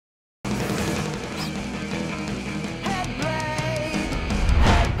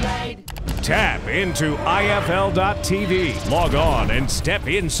Tap into IFL.TV. Log on and step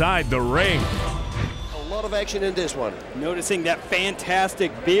inside the ring. A lot of action in this one. Noticing that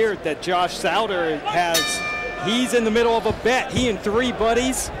fantastic beard that Josh Souder has. He's in the middle of a bet. He and three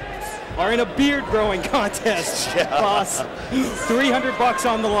buddies are in a beard growing contest, boss. $300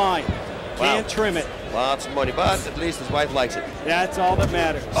 on the line. Can't trim it. Lots of money, but at least his wife likes it. That's all that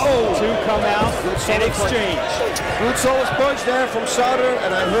matters. Oh! Two come out in exchange. Good solid punch there from Souder,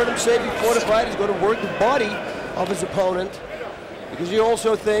 and I heard him say before the fight he's going to work the body of his opponent, because he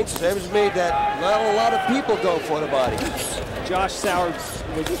also thinks, same as me, that not a lot of people go for the body. Josh Souder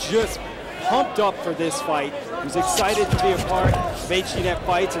was just pumped up for this fight. He was excited to be a part of HDNet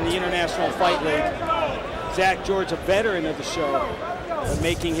Fights in the International Fight League. Zach George, a veteran of the show,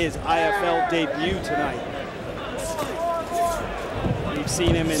 making his IFL debut tonight. We've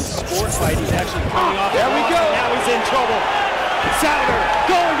seen him in sport fight. He's actually coming off. There we go. Now he's in trouble. Souder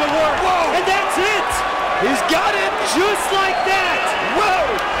going to work. Whoa. And that's it. He's got it. Just like that. Whoa.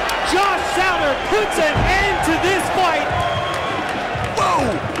 Josh Souder puts an end to this fight. Whoa.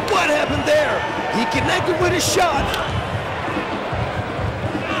 What happened there? He connected with a shot.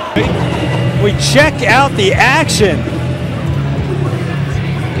 We check out the action.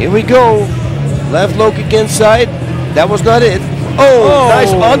 Here we go. Left low kick inside. That was not it. Oh,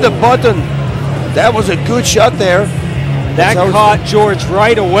 nice on the button. That was a good shot there. That caught George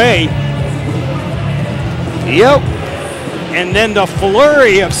right away. Yep. And then the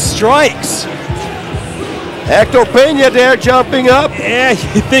flurry of strikes. Hector Pena there jumping up. Yeah,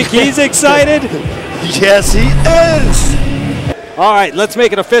 you think he's excited? Yes, he is. All right, let's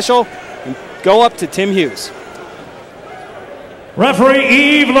make it official and go up to Tim Hughes. Referee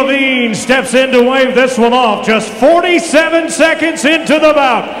Yves Levine steps in to wave this one off just 47 seconds into the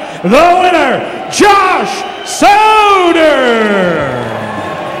bout. The winner, Josh Souder!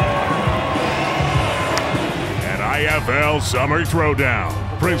 An IFL Summer Throwdown,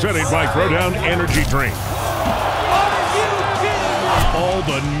 presented by Throwdown Energy Drink. All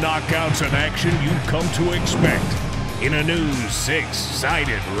the knockouts and action you've come to expect in a new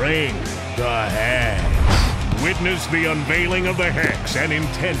six-sided ring, the Hex. Witness the unveiling of the Hex, an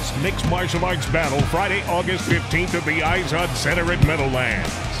intense mixed martial arts battle Friday, August 15th at the Izod Center at Meadowlands.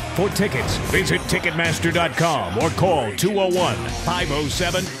 For tickets, visit Ticketmaster.com or call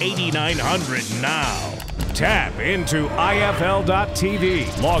 201-507-8900 now. Tap into IFL.TV.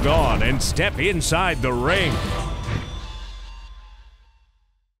 Log on and step inside the ring.